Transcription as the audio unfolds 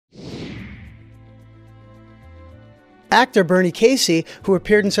Actor Bernie Casey, who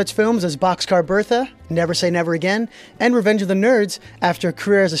appeared in such films as Boxcar Bertha, Never Say Never Again, and Revenge of the Nerds after a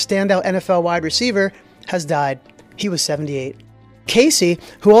career as a standout NFL wide receiver, has died. He was 78. Casey,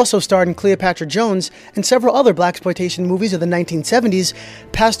 who also starred in Cleopatra Jones and several other blaxploitation movies of the 1970s,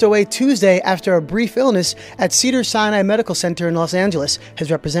 passed away Tuesday after a brief illness at Cedars-Sinai Medical Center in Los Angeles,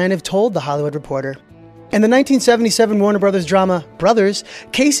 his representative told The Hollywood Reporter. In the 1977 Warner Brothers drama Brothers,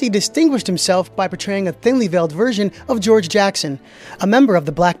 Casey distinguished himself by portraying a thinly veiled version of George Jackson, a member of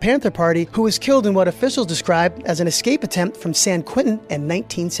the Black Panther Party who was killed in what officials described as an escape attempt from San Quentin in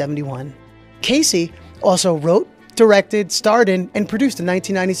 1971. Casey also wrote, directed, starred in, and produced the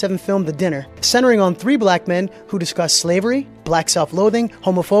 1997 film The Dinner, centering on three black men who discuss slavery, black self-loathing,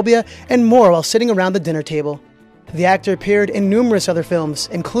 homophobia, and more while sitting around the dinner table. The actor appeared in numerous other films,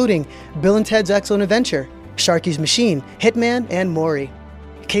 including Bill and Ted's Excellent Adventure, Sharky's Machine, Hitman, and Maury.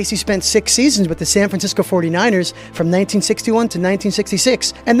 Casey spent 6 seasons with the San Francisco 49ers from 1961 to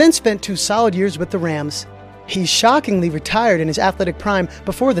 1966, and then spent 2 solid years with the Rams. He shockingly retired in his athletic prime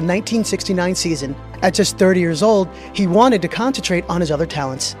before the 1969 season. At just 30 years old, he wanted to concentrate on his other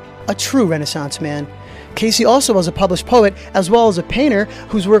talents. A true Renaissance man. Casey also was a published poet as well as a painter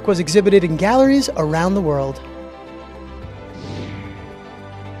whose work was exhibited in galleries around the world.